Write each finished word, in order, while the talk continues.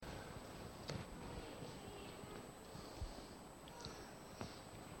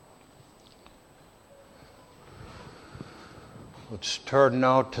Let's turn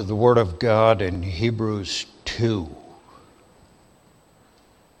now to the Word of God in Hebrews 2.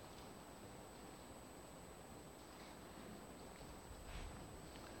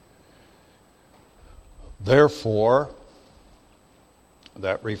 Therefore,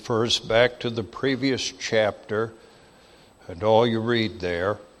 that refers back to the previous chapter and all you read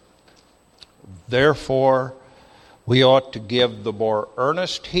there. Therefore, we ought to give the more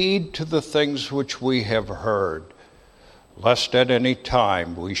earnest heed to the things which we have heard, lest at any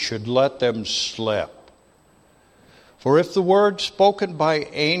time we should let them slip. For if the word spoken by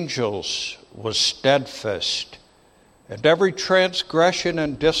angels was steadfast, and every transgression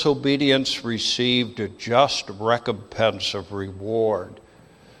and disobedience received a just recompense of reward,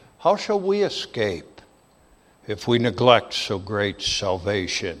 how shall we escape if we neglect so great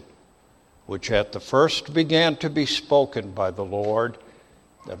salvation, which at the first began to be spoken by the Lord,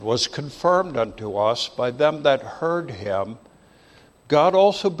 that was confirmed unto us by them that heard him, God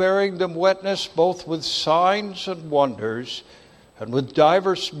also bearing them witness both with signs and wonders, and with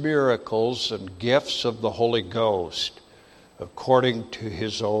divers miracles and gifts of the Holy Ghost, according to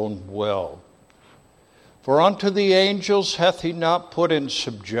his own will. For unto the angels hath he not put in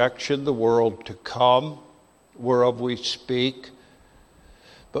subjection the world to come, whereof we speak,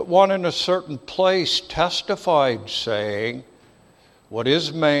 but one in a certain place testified, saying, What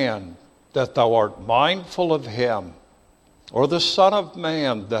is man, that thou art mindful of him? Or the Son of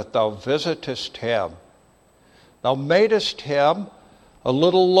Man, that thou visitest him? Thou madest him a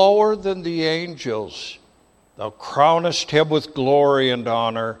little lower than the angels. Thou crownest him with glory and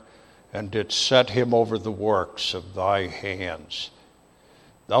honor, and didst set him over the works of thy hands.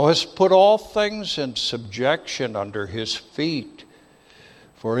 Thou hast put all things in subjection under his feet.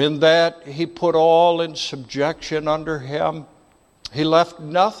 For in that he put all in subjection under him, he left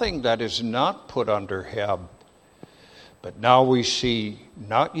nothing that is not put under him. But now we see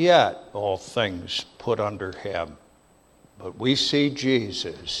not yet all things put under him, but we see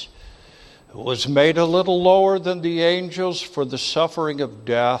Jesus, who was made a little lower than the angels for the suffering of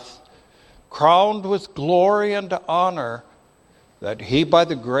death, crowned with glory and honor, that he by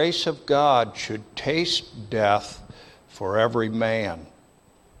the grace of God should taste death for every man.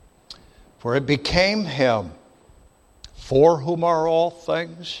 For it became him, for whom are all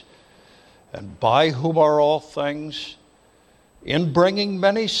things, and by whom are all things, in bringing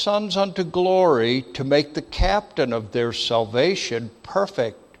many sons unto glory, to make the captain of their salvation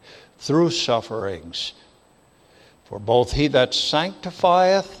perfect through sufferings. For both he that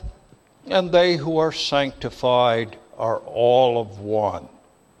sanctifieth and they who are sanctified are all of one.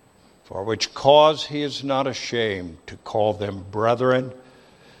 For which cause he is not ashamed to call them brethren,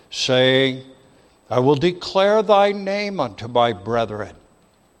 saying, I will declare thy name unto my brethren.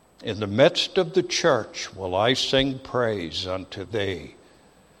 In the midst of the church will I sing praise unto thee.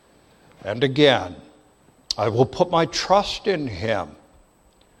 And again, I will put my trust in him.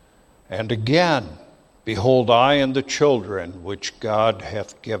 And again, behold, I and the children which God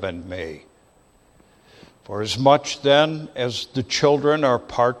hath given me. For as much then as the children are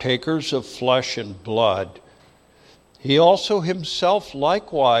partakers of flesh and blood, he also himself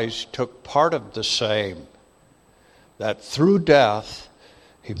likewise took part of the same, that through death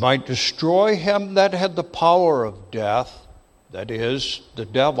he might destroy him that had the power of death, that is, the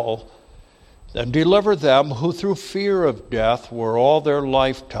devil, and deliver them who through fear of death were all their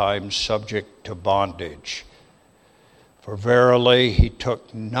lifetime subject to bondage. For verily he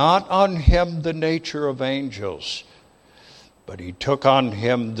took not on him the nature of angels, but he took on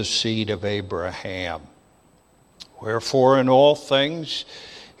him the seed of Abraham. Wherefore in all things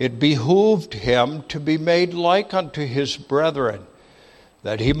it behooved him to be made like unto his brethren,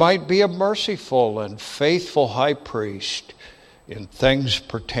 that he might be a merciful and faithful high priest in things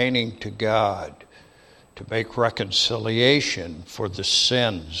pertaining to God, to make reconciliation for the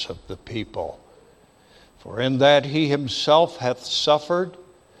sins of the people. For in that he himself hath suffered,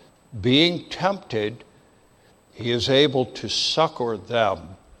 being tempted, he is able to succor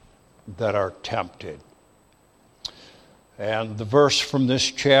them that are tempted. And the verse from this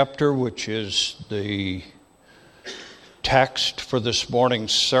chapter, which is the text for this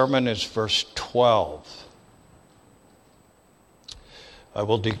morning's sermon, is verse 12. I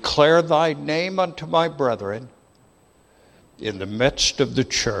will declare thy name unto my brethren. In the midst of the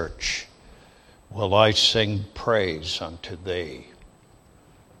church will I sing praise unto thee.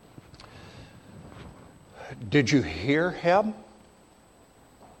 Did you hear him?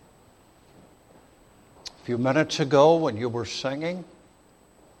 A few minutes ago when you were singing?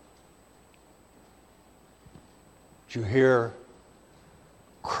 Did you hear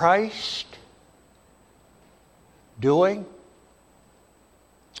Christ doing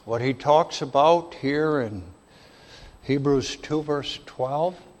what he talks about here in Hebrews 2 verse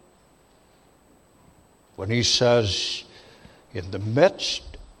 12, when he says, in the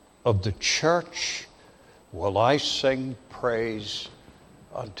midst of the church will I sing praise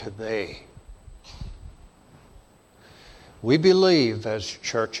unto thee. We believe as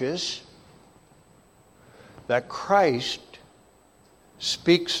churches that Christ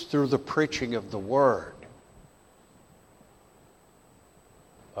speaks through the preaching of the Word.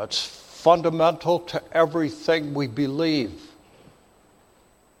 That's fundamental to everything we believe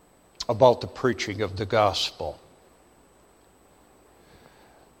about the preaching of the gospel.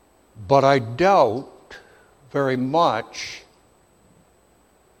 But I doubt very much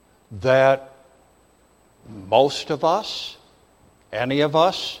that most of us, any of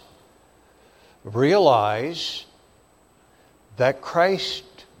us, realize that Christ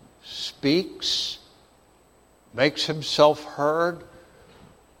speaks, makes himself heard,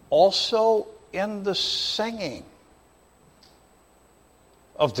 also in the singing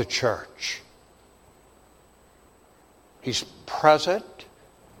of the church. He's present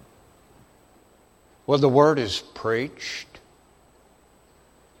when the word is preached,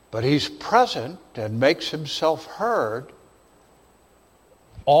 but he's present and makes himself heard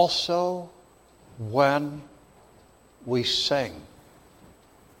also when we sing.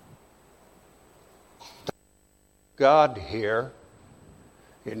 God here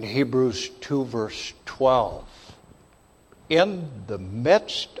in Hebrews 2 verse 12, in the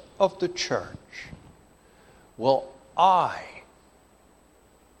midst of the church will I,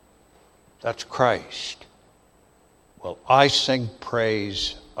 that's Christ, will I sing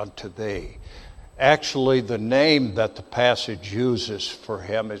praise unto thee. Actually, the name that the passage uses for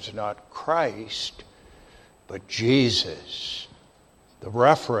him is not Christ, but Jesus. The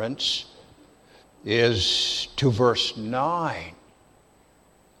reference is to verse 9.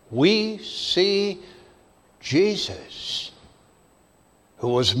 We see Jesus, who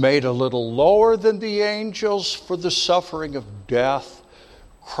was made a little lower than the angels for the suffering of death,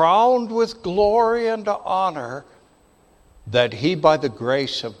 crowned with glory and honor, that he by the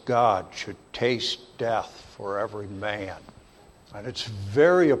grace of God should taste death for every man. And it's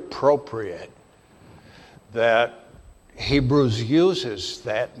very appropriate that Hebrews uses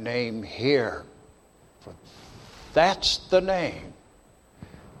that name here. For that's the name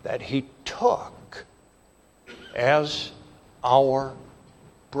that he took as our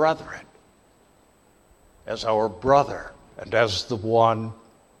brethren, as our brother, and as the one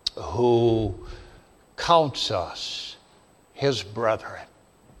who counts us his brethren.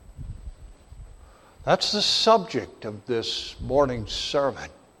 That's the subject of this morning's sermon.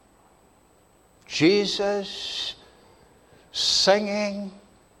 Jesus singing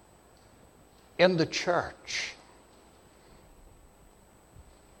in the church.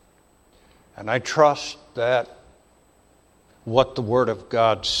 And I trust that what the Word of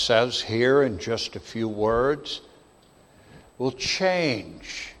God says here in just a few words will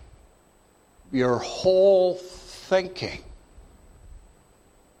change your whole thinking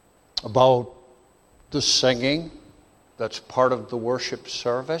about the singing that's part of the worship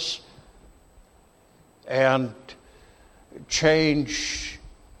service, and change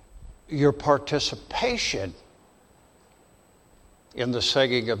your participation in the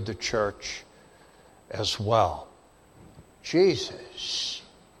singing of the church as well. Jesus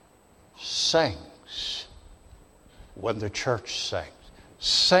sings when the church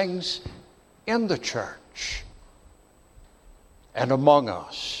sings in the church and among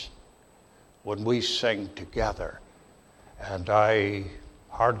us when we sing together. And I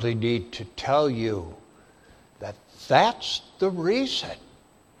hardly need to tell you that that's the reason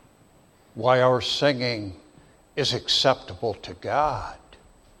why our singing is acceptable to God.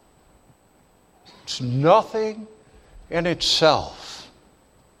 It's nothing in itself,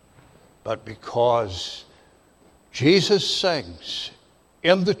 but because Jesus sings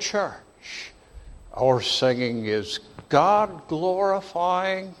in the church, our singing is God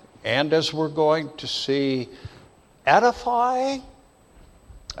glorifying, and as we're going to see, edifying,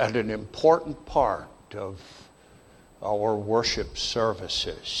 and an important part of our worship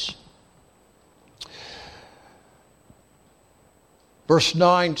services. Verse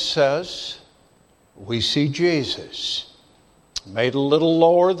 9 says, we see Jesus, made a little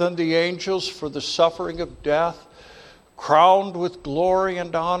lower than the angels for the suffering of death, crowned with glory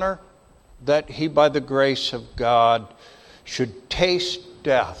and honor, that he by the grace of God should taste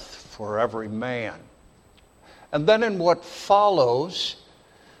death for every man. And then in what follows,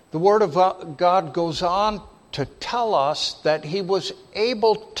 the Word of God goes on to tell us that he was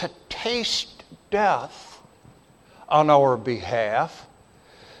able to taste death on our behalf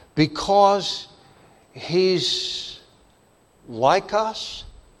because He's like us,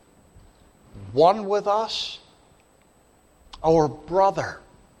 one with us, our brother.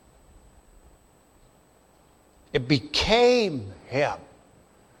 It became Him.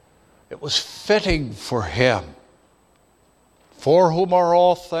 It was fitting for Him. For whom are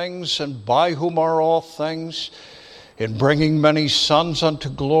all things, and by whom are all things, in bringing many sons unto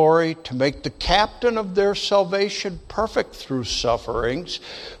glory, to make the captain of their salvation perfect through sufferings.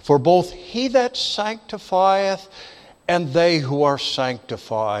 For both He that sanctifieth and they who are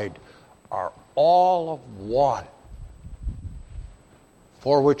sanctified are all of one.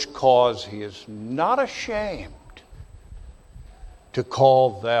 For which cause He is not ashamed to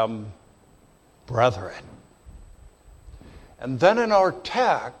call them brethren. And then in our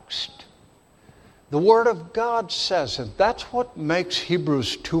text, the Word of God says, and that's what makes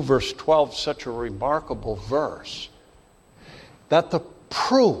Hebrews 2 verse 12 such a remarkable verse, that the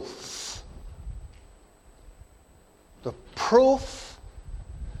proof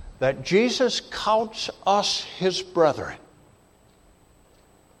that Jesus counts us His brethren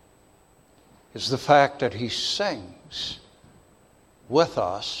is the fact that He sings with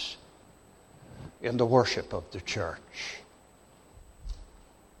us in the worship of the church.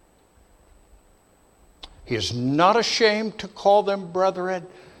 He is not ashamed to call them brethren,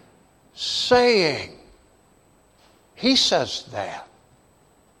 saying, He says that,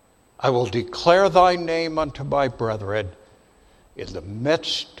 I will declare thy name unto my brethren. In the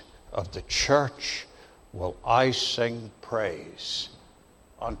midst of the church will I sing praise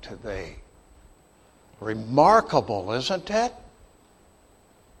unto thee. Remarkable, isn't it?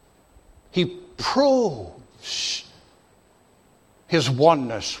 He proves His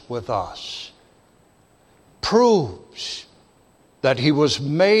oneness with us. Proves that He was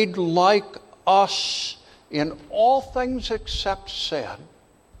made like us in all things except sin.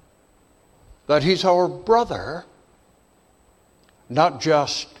 That He's our brother, not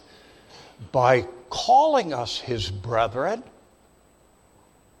just by calling us His brethren,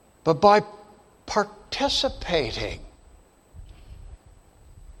 but by participating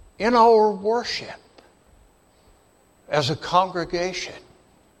in our worship as a congregation.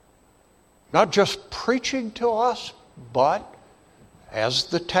 Not just preaching to us, but, as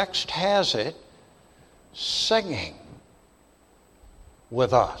the text has it, singing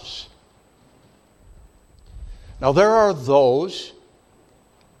with us. Now, there are those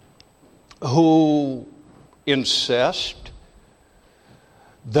who insist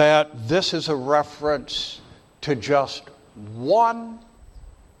that this is a reference to just one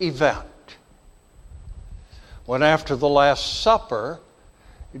event. When after the Last Supper,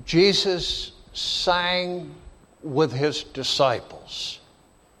 Jesus sang with His disciples.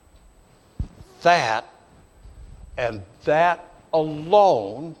 That, and that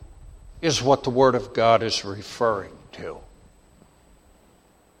alone, is what the Word of God is referring to.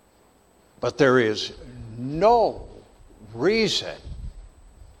 But there is no reason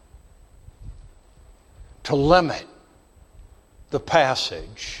to limit the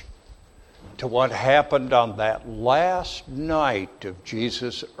passage to what happened on that last night of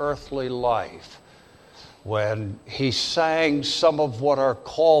Jesus' earthly life, when He sang some of what are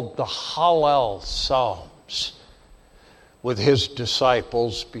called the Hallel Psalms with His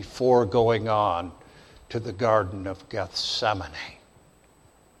disciples before going on to the Garden of Gethsemane.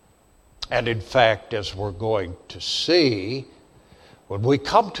 And in fact, as we're going to see, when we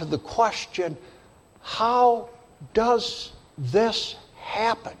come to the question, how does this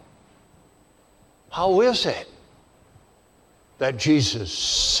happen? How is it that Jesus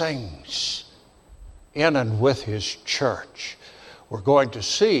sings in and with His church? We're going to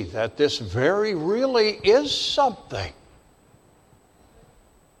see that this very really is something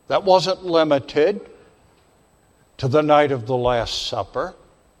that wasn't limited to the night of the Last Supper,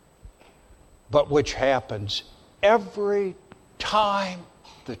 but which happens every time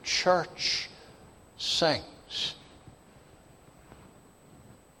the church sings.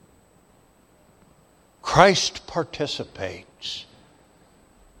 Christ participates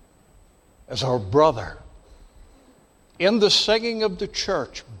as our brother in the singing of the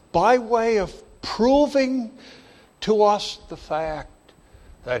church by way of proving to us the fact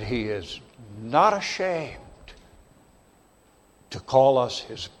that He is not ashamed to call us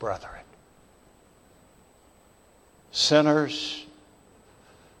His brethren. Sinners,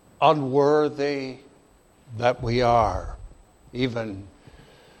 unworthy that we are, even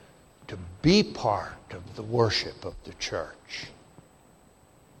to be part of the worship of the church.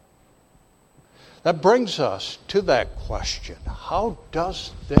 That brings us to that question: how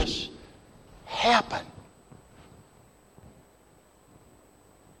does this happen?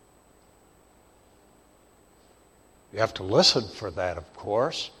 You have to listen for that, of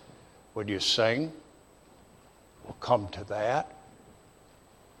course. When you sing, we'll come to that.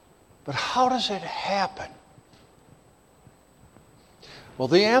 But how does it happen? Well,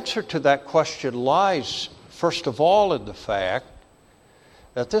 the answer to that question lies, first of all, in the fact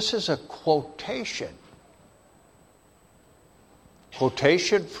that this is a quotation.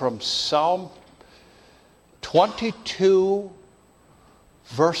 Quotation from Psalm 22,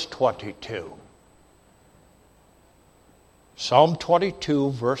 verse 22. Psalm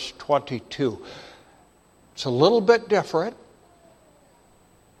 22, verse 22. It's a little bit different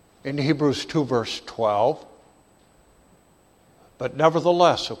in Hebrews 2, verse 12. But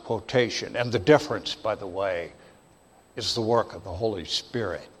nevertheless, a quotation. And the difference, by the way, is the work of the Holy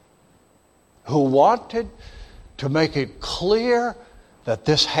Spirit, who wanted to make it clear that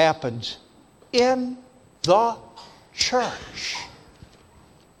this happens in the church.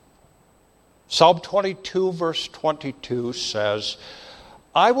 Psalm 22, verse 22 says,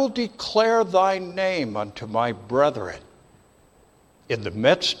 I will declare thy name unto my brethren. In the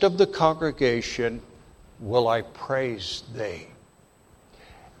midst of the congregation will I praise thee.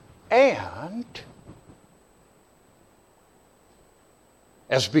 And,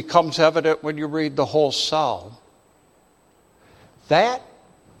 as becomes evident when you read the whole psalm, that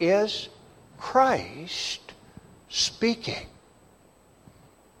is Christ speaking.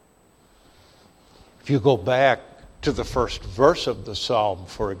 If you go back to the first verse of the psalm,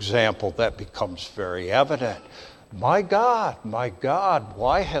 for example, that becomes very evident. My God,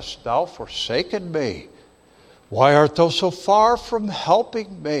 why hast thou forsaken me? Why art thou so far from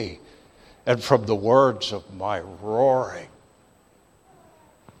helping me and from the words of my roaring?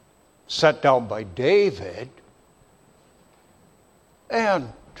 Set down by David,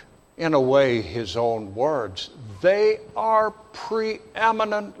 and in a way his own words, they are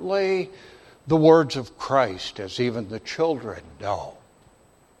preeminently the words of Christ, as even the children know.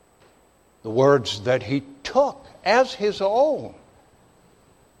 The words that he took as his own.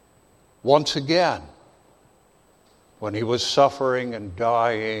 Once again, when he was suffering and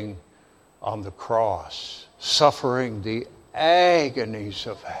dying on the cross, suffering the agonies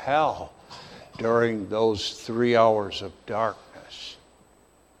of hell during those 3 hours of darkness.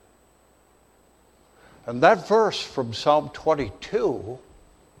 And that verse from Psalm 22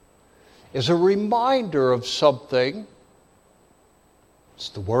 is a reminder of something. It's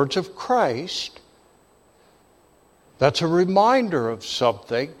the words of Christ. That's a reminder of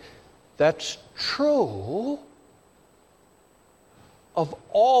something that's true of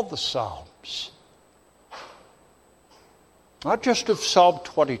all the Psalms. Not just of Psalm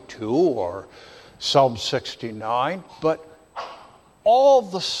 22 or Psalm 69, but all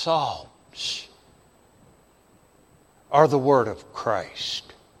the Psalms are the word of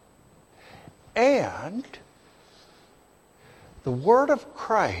Christ. And the word of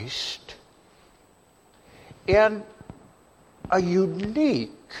Christ in a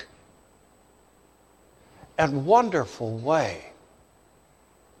unique and wonderful way.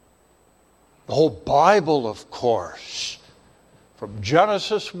 The whole Bible, of course, from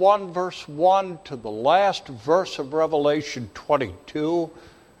Genesis 1, verse 1 to the last verse of Revelation 22,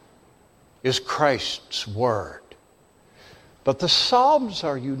 is Christ's word. But the Psalms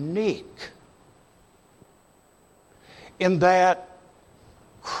are unique in that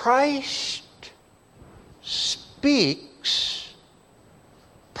Christ speaks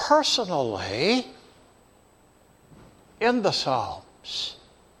personally in the Psalms.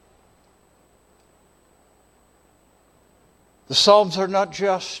 The Psalms are not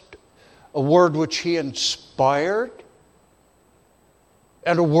just a word which he inspired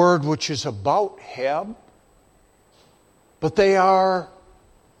and a word which is about him, but they are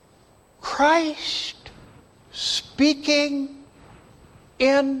Christ speaking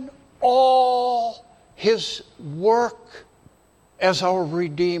in all his work as our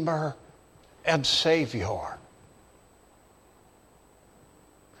Redeemer and Savior.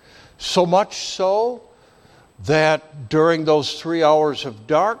 So much so that during those 3 hours of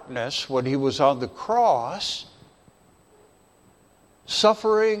darkness when he was on the cross,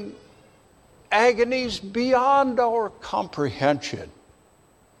 suffering agonies beyond our comprehension,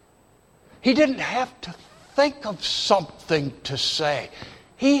 he didn't have to think of something to say.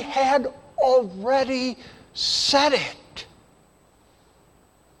 He had already said it.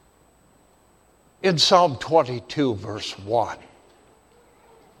 In Psalm 22, verse 1.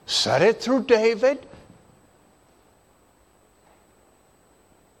 Said it through David,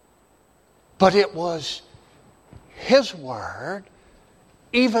 but it was his word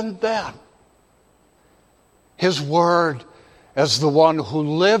even then. His word as the one who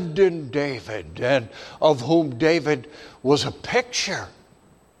lived in David and of whom David was a picture.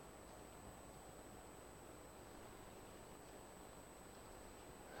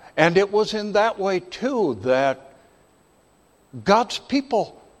 And it was in that way, too, that God's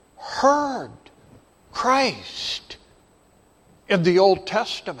people heard Christ in the Old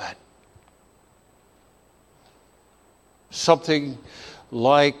Testament. Something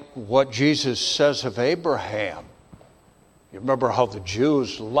like what Jesus says of Abraham. You remember how the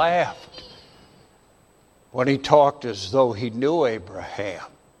Jews laughed when he talked as though he knew Abraham.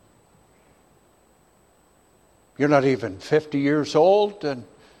 You're not even 50 years old and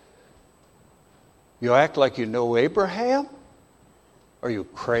you act like you know Abraham? Are you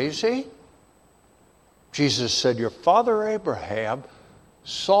crazy? Jesus said, your father Abraham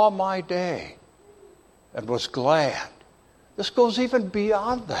saw my day and was glad. This goes even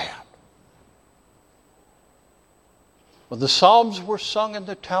beyond that. When the Psalms were sung in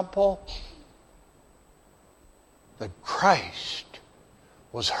the temple, that Christ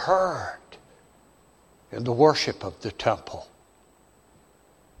was heard in the worship of the temple.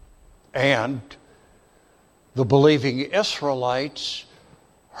 And the believing Israelites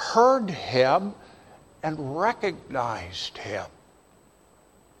heard him and recognized him.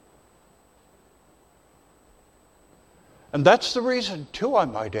 And that's the reason, too, I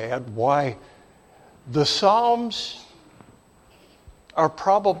might add, why the Psalms are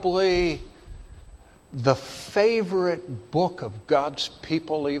probably the favorite book of God's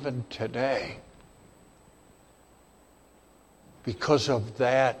people even today. Because of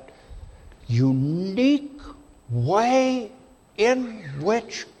that unique way in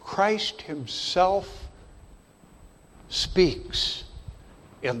which Christ himself speaks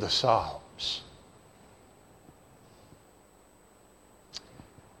in the Psalms.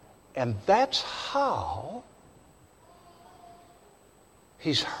 And that's how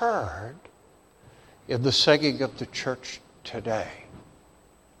he's heard in the singing of the church today.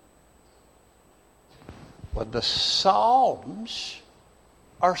 When the Psalms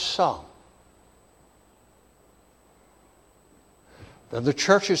are sung, then the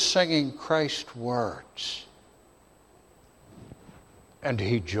church is singing Christ's words, and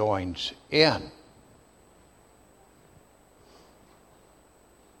he joins in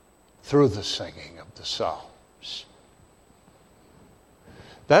through the singing of the Psalms.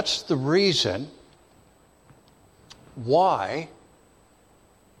 That's the reason why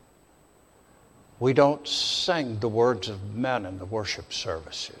we don't sing the words of men in the worship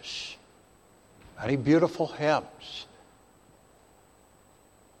services. Many beautiful hymns.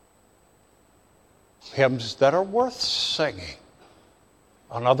 Hymns that are worth singing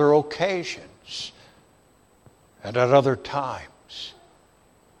on other occasions and at other times.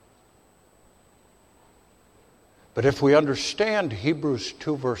 But if we understand Hebrews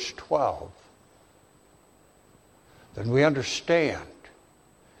 2 verse 12, then we understand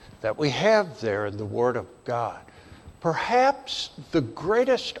that we have there in the Word of God perhaps the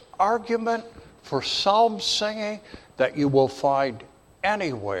greatest argument for psalm singing that you will find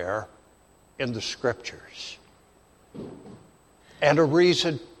anywhere in the Scriptures. And a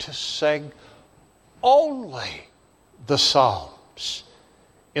reason to sing only the Psalms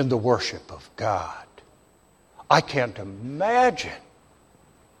in the worship of God. I can't imagine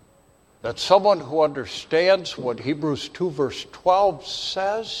that someone who understands what Hebrews 2 verse 12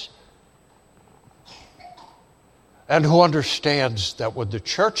 says, and who understands that when the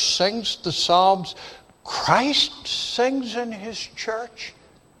church sings the Psalms, Christ sings in his church,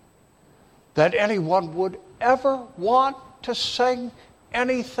 that anyone would ever want to sing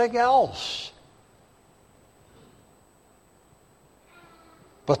anything else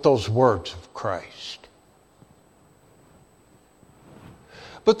but those words of Christ.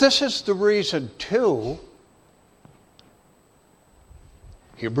 But this is the reason, too,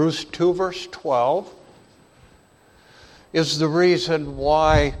 Hebrews 2 verse 12 is the reason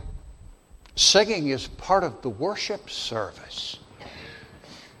why singing is part of the worship service.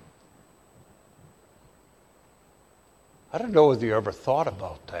 I don't know whether you ever thought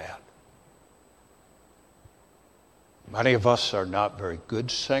about that. Many of us are not very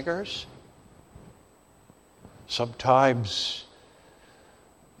good singers. Sometimes,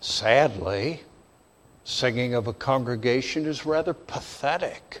 sadly, singing of a congregation is rather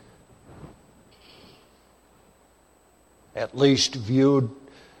pathetic. At least viewed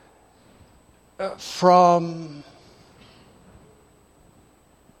from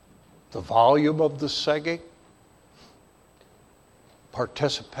the volume of the singing,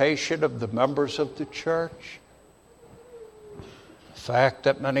 participation of the members of the church, the fact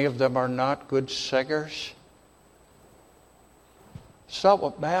that many of them are not good singers. It's not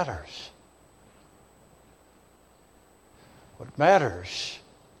what matters. What matters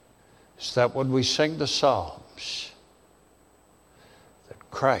is that when we sing the Psalms,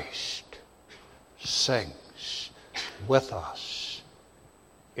 that Christ sings with us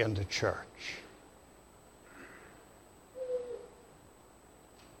in the church.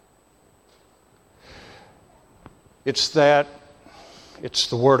 It's the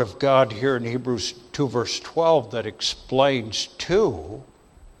Word of God here in Hebrews 2 verse 12 that explains too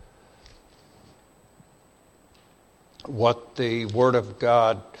what the Word of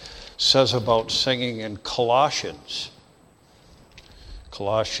God says about singing in Colossians.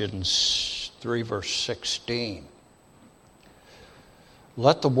 Colossians 3 verse 16.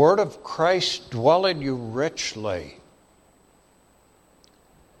 Let the word of Christ dwell in you richly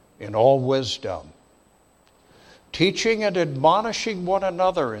in all wisdom, teaching and admonishing one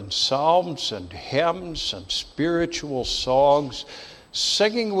another in psalms and hymns and spiritual songs,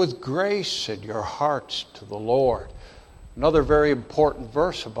 singing with grace in your hearts to the Lord. Another very important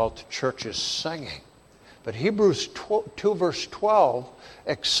verse about the church's singing. But Hebrews 2 verse 12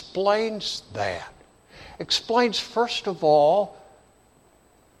 explains that. Explains, first of all,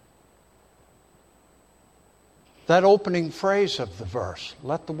 that opening phrase of the verse,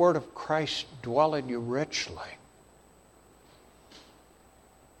 let the word of Christ dwell in you richly.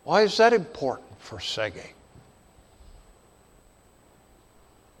 Why is that important for singing?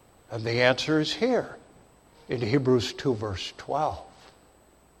 And the answer is here in Hebrews 2 verse 12.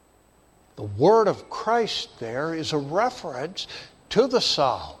 The word of Christ there is a reference to the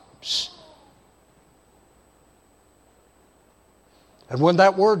Psalms. And when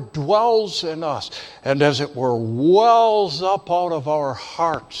that word dwells in us, and as it were, wells up out of our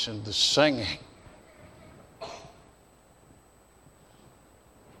hearts in the singing,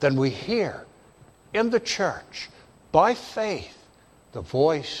 then we hear in the church, by faith, the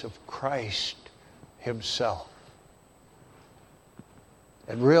voice of Christ himself.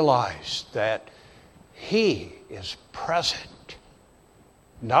 And realize that he is present,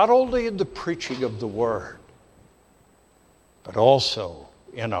 not only in the preaching of the word, but also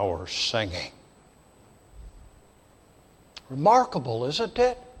in our singing. Remarkable, isn't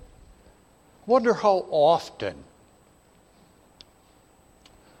it? Wonder how often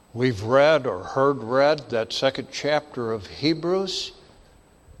we've read or heard read that second chapter of Hebrews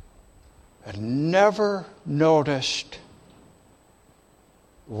and never noticed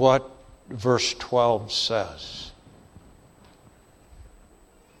what verse 12 says.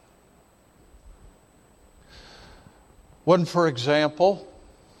 When, for example,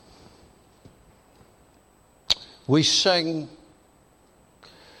 we sing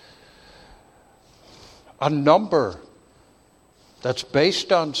a number that's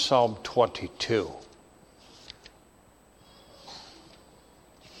based on Psalm 22.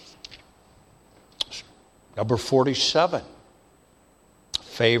 Number 47,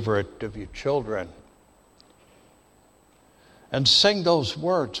 favorite of you children. And sing those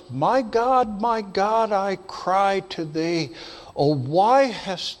words, my God, I cry to thee, oh, why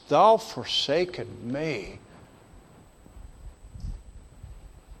hast thou forsaken me?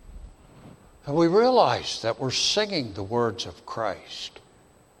 And we realize that we're singing the words of Christ.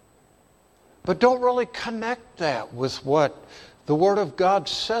 But don't really connect that with what the Word of God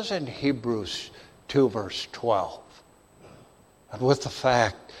says in Hebrews 2 verse 12. And with the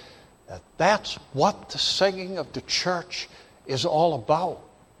fact that that's what the singing of the church is all about.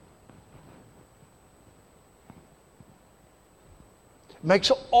 It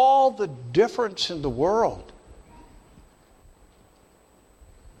makes all the difference in the world.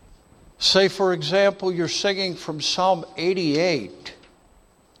 Say, for example, you're singing from Psalm 88,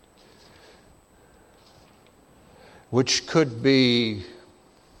 which could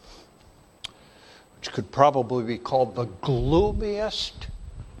probably be called the gloomiest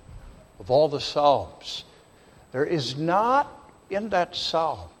of all the Psalms. There is not in that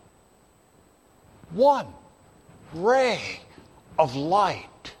psalm one ray of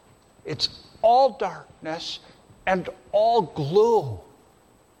light. It's all darkness and all gloom.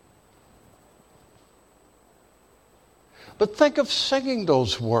 But think of singing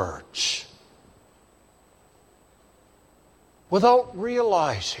those words without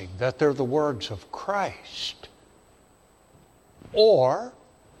realizing that they're the words of Christ, or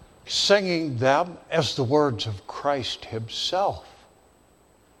singing them as the words of Christ himself.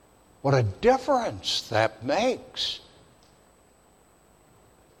 What a difference that makes.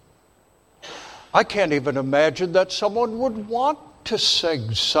 I can't even imagine that someone would want to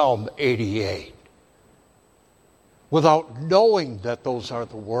sing Psalm 88 without knowing that those are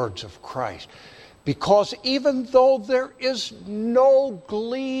the words of Christ. Because even though there is no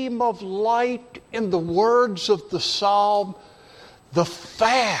gleam of light in the words of the psalm, the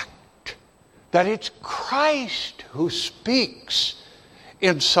fact that it's Christ who speaks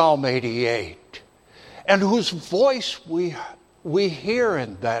in Psalm 88 and whose voice we hear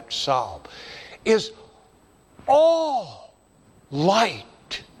in that psalm is all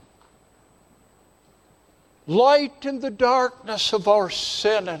light. Light in the darkness of our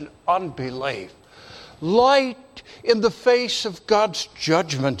sin and unbelief. Light in the face of God's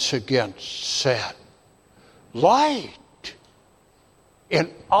judgments against sin. Light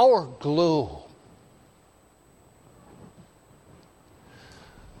in our gloom.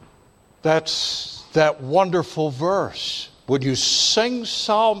 That's that wonderful verse. Would you sing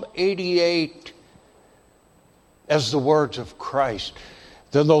Psalm 88 as the words of Christ?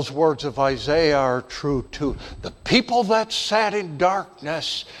 Then those words of Isaiah are true too. The people that sat in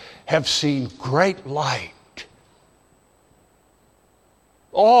darkness have seen great light.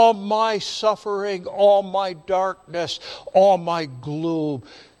 All my suffering, all my darkness, all my gloom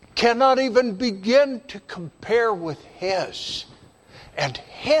cannot even begin to compare with His. And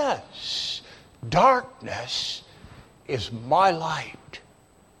His darkness is my light.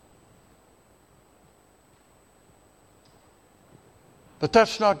 But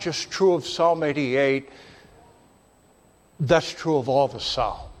that's not just true of Psalm 88. That's true of all the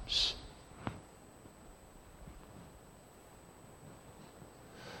Psalms.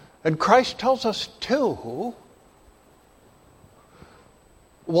 And Christ tells us, too,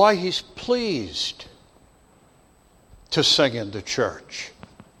 why He's pleased to sing in the church.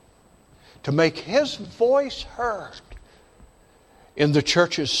 To make His voice heard in the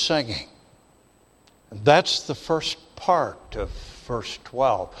church's singing. And that's the first part of verse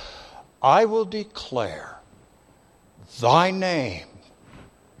 12. I will declare thy name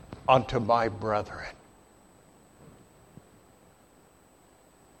unto my brethren.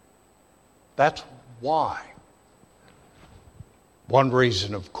 That's why. One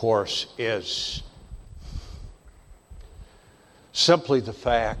reason, of course, is simply the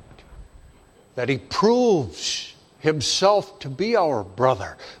fact that He proves Himself to be our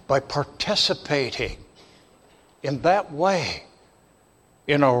brother by participating in that way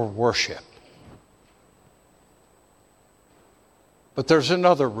in our worship. But there's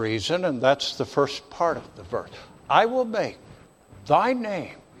another reason, and that's the first part of the verse. I will make thy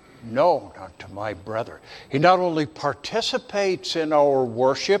name known unto my brethren. He not only participates in our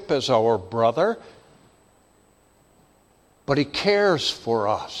worship as our brother, but He cares for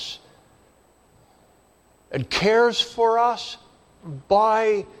us. And cares for us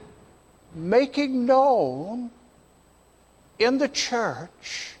by making known in the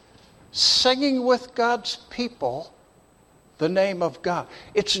church, singing with God's people, the name of God.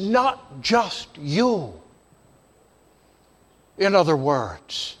 It's not just you, in other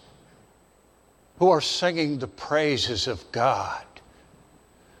words, who are singing the praises of God,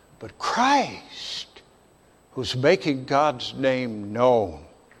 but Christ, who's making God's name known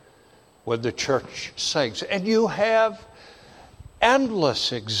when the church sings. And you have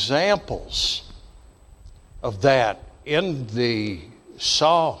endless examples of that in the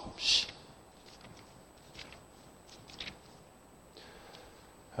Psalms.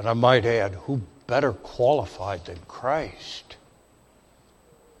 And I might add, who better qualified than Christ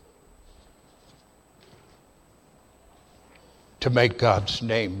to make God's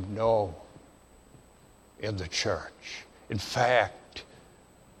name known in the church? In fact,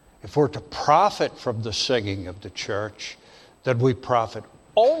 if we're to profit from the singing of the church, then we profit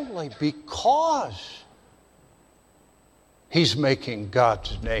only because He's making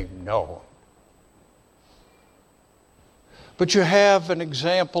God's name known. But you have an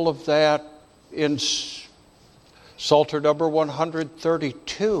example of that in Psalter number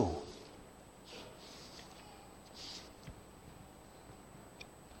 132.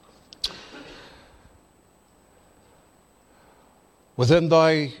 Within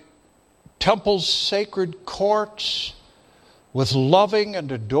thy temple's sacred courts, with loving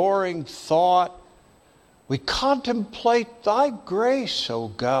and adoring thought, we contemplate thy grace, O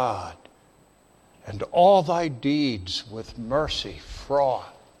God, and all thy deeds with mercy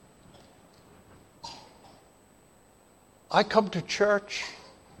fraught. I come to church.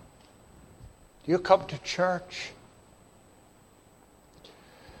 You come to church.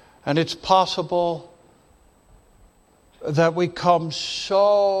 And it's possible that we come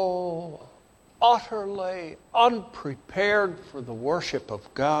so utterly unprepared for the worship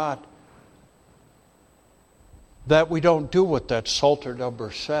of God that we don't do what that Psalter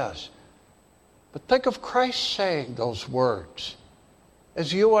number says. But think of Christ saying those words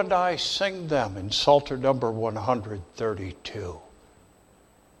as you and I sing them in Psalter number 132.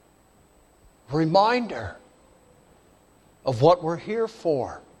 Reminder of what we're here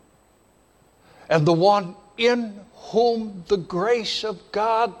for, and the one in whom the grace of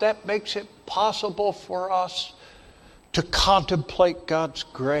God that makes it possible for us to contemplate God's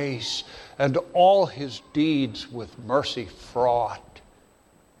grace and all his deeds with mercy fraught.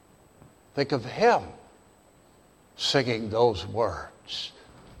 Think of him singing those words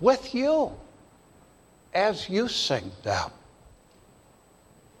with you as you sing them.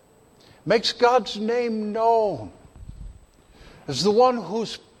 Makes God's name known as the one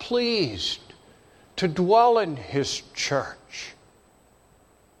who's pleased to dwell in his church.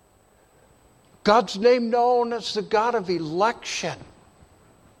 God's name known as the God of election.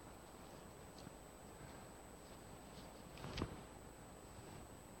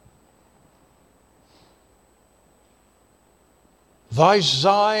 Thy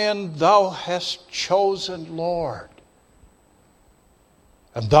Zion thou hast chosen, Lord,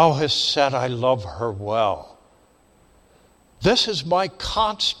 and thou hast said, I love her well. This is my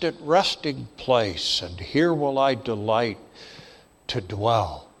constant resting place, and here will I delight to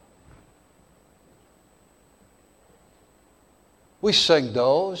dwell. We sing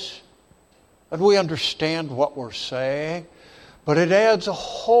those, and we understand what we're saying, but it adds a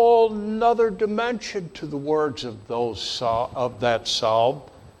whole nother dimension to the words of that psalm,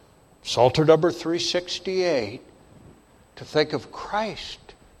 Psalter number 368, to think of Christ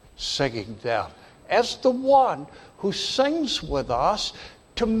singing them as the one who sings with us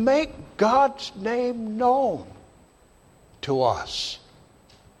to make God's name known to us.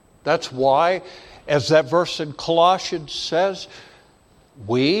 That's why, as that verse in Colossians says,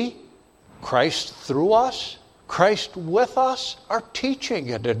 we, Christ through us, Christ with us, are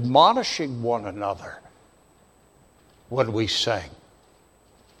teaching and admonishing one another when we sing.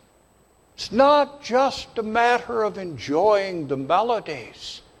 It's not just a matter of enjoying the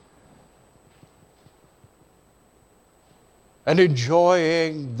melodies and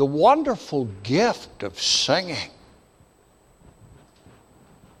enjoying the wonderful gift of singing,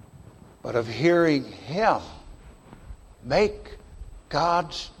 but of hearing him make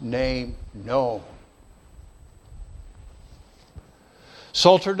God's name known.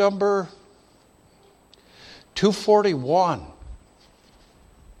 Psalter number 241.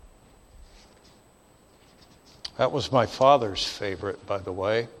 That was my father's favorite, by the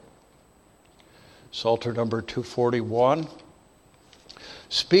way. Psalter number 241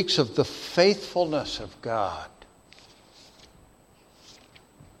 speaks of the faithfulness of God.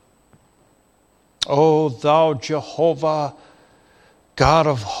 O thou Jehovah, God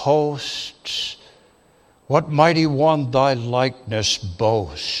of hosts, what mighty one thy likeness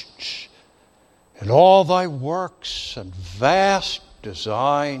boasts. In all thy works and vast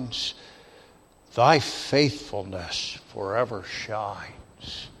designs, thy faithfulness forever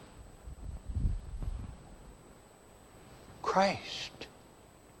shines. Christ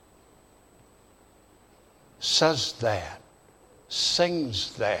says that,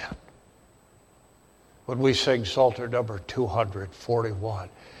 sings that, when we sing Psalter number 241.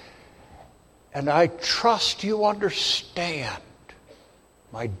 And I trust you understand,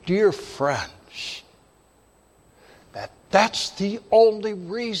 my dear friends, that that's the only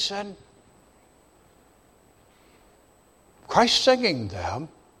reason Christ singing them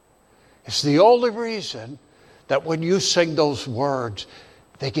is the only reason that when you sing those words,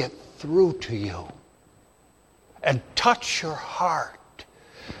 they get through to you and touch your heart.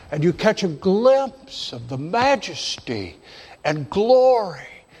 And you catch a glimpse of the majesty and glory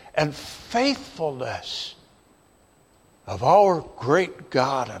and faithfulness of our great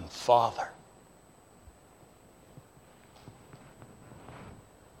God and Father.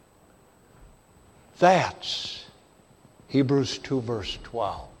 That's Hebrews 2 verse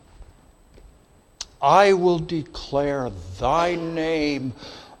 12. I will declare thy name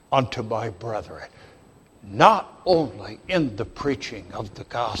unto my brethren, not only in the preaching of the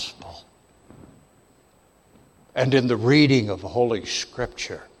gospel and in the reading of Holy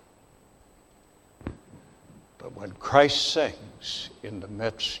Scripture, but when Christ sings in the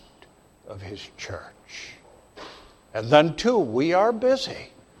midst of his church. And then too, we are busy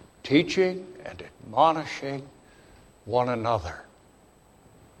teaching and admonishing one another.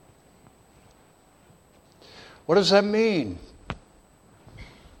 What does that mean? What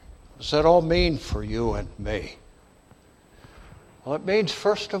does that all mean for you and me? Well, it means,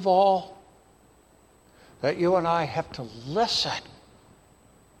 first of all, that you and I have to listen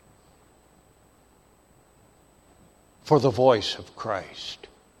for the voice of Christ.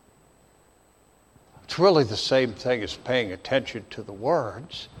 It's really the same thing as paying attention to the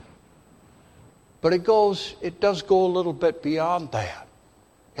words. But it does go a little bit beyond that.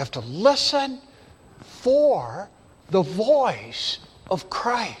 You have to listen for the voice of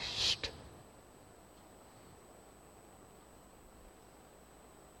Christ.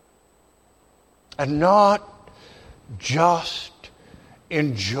 And not just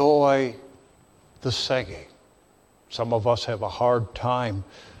enjoy the singing. Some of us have a hard time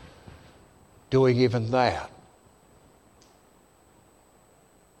doing even that.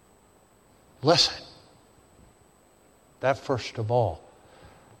 Listen. That first of all.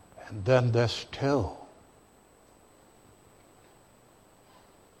 And then this too.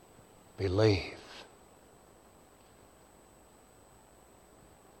 Believe.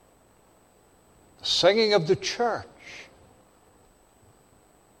 The singing of the church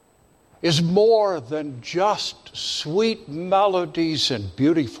is more than just sweet melodies and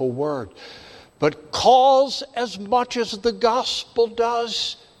beautiful words, but calls as much as the gospel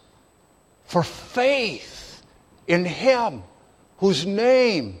does for faith in Him whose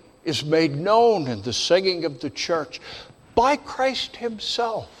name is made known in the singing of the church by Christ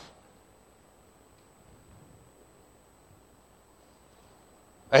Himself.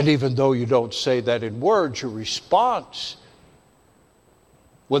 And even though you don't say that in words, your response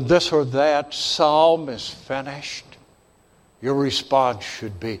when this or that psalm is finished, your response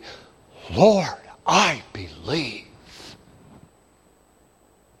should be, Lord, I believe.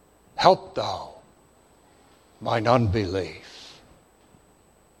 Help thou mine unbelief.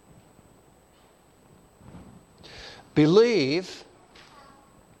 Believe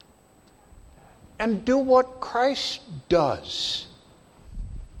and do what Christ does.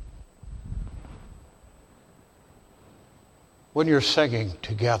 When you're singing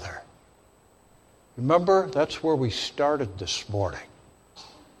together. Remember, that's where we started this morning.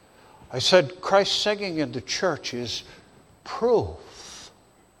 I said Christ singing in the church is proof.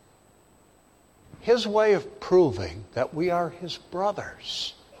 His way of proving that we are His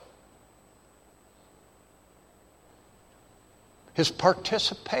brothers. His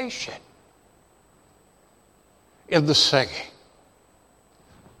participation in the singing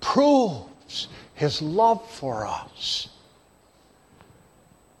proves His love for us.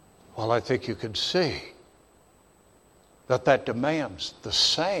 Well, I think you can see that demands the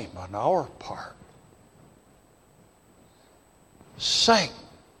same on our part. Sing.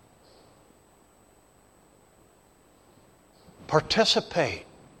 Participate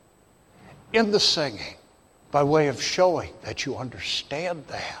in the singing by way of showing that you understand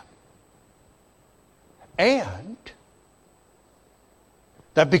that. And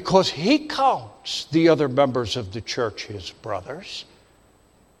that because He counts the other members of the church His brothers,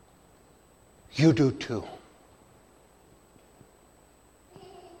 you do too.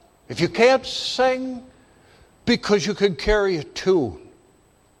 If you can't sing because you can carry a tune,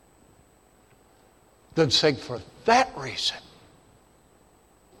 then sing for that reason.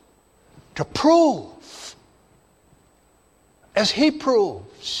 To prove, as He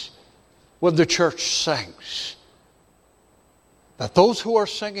proves when the church sings, that those who are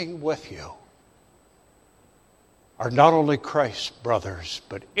singing with you are not only Christ's brothers,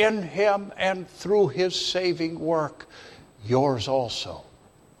 but in Him and through His saving work, yours also.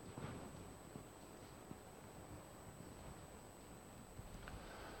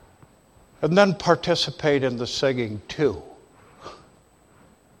 And then participate in the singing too.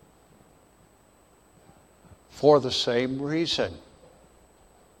 For the same reason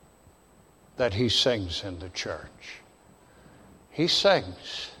that He sings in the church. He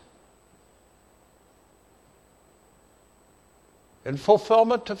sings in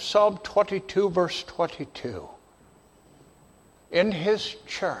fulfillment of Psalm 22, verse 22, in His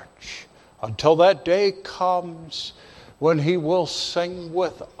church, until that day comes when He will sing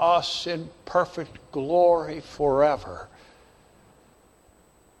with us in perfect glory forever.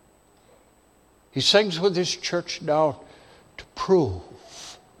 He sings with His church now to prove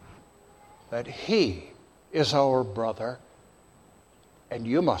that He is our brother, and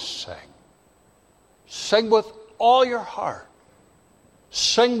you must sing. Sing with all your heart.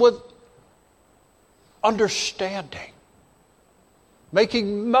 Sing with understanding,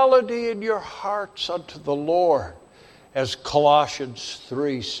 making melody in your hearts unto the Lord, as Colossians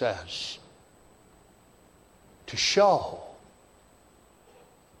 3 says, to show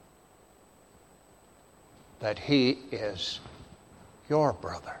that He is your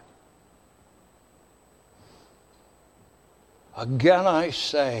brother. Again I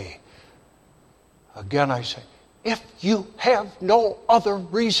say, if you have no other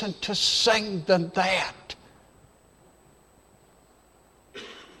reason to sing than that,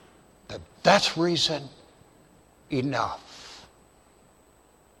 then That's reason enough.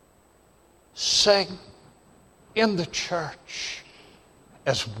 Sing in the church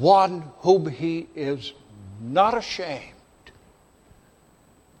as one whom he is not ashamed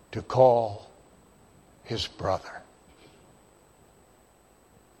to call his brother.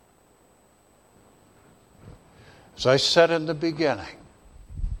 As I said in the beginning,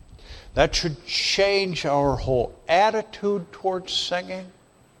 that should change our whole attitude towards singing.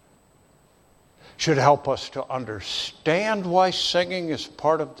 Should help us to understand why singing is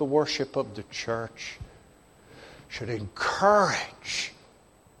part of the worship of the church. Should encourage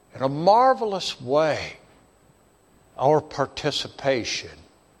in a marvelous way our participation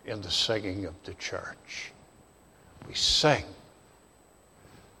in the singing of the church. We sing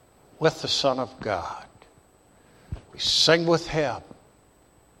with the Son of God. We sing with him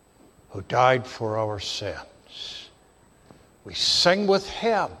who died for our sins. We sing with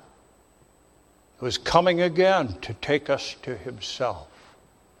him who is coming again to take us to himself.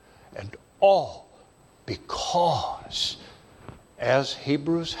 And all because, as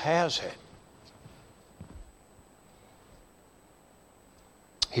Hebrews has it,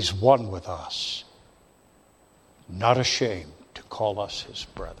 he's one with us, not ashamed to call us his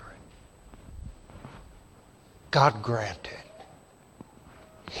brethren. God grant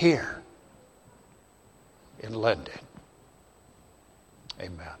it here in Linden.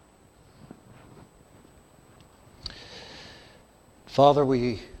 Amen. Father,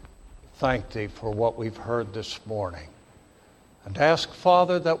 we thank thee for what we've heard this morning, and ask,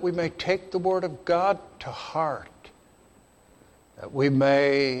 Father, that we may take the word of God to heart, that we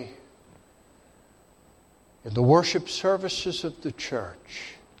may, in the worship services of the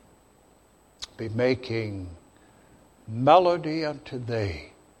church, be making melody unto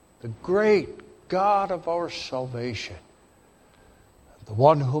thee, the great God of our salvation, the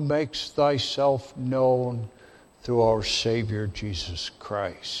one who makes thyself known through our Savior Jesus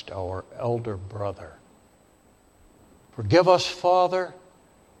Christ, our elder brother. Forgive us, Father,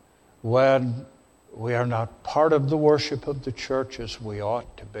 when we are not part of the worship of the church as we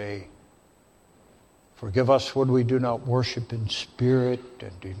ought to be. Forgive us when we do not worship in spirit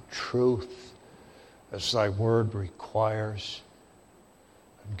and in truth, as thy word requires.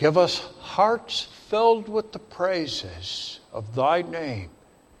 And give us hearts filled with the praises of thy name,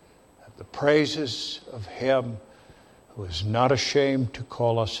 and the praises of him who is not ashamed to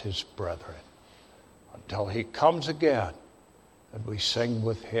call us his brethren, until he comes again and we sing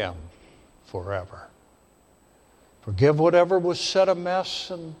with him forever. Forgive whatever was said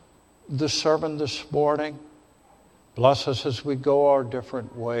amiss in the sermon this morning. Bless us as we go our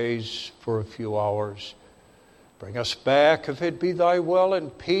different ways for a few hours. Bring us back, if it be thy will, in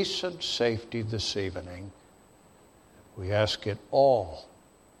peace and safety this evening. We ask it all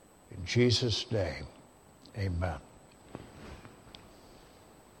in Jesus' name. Amen.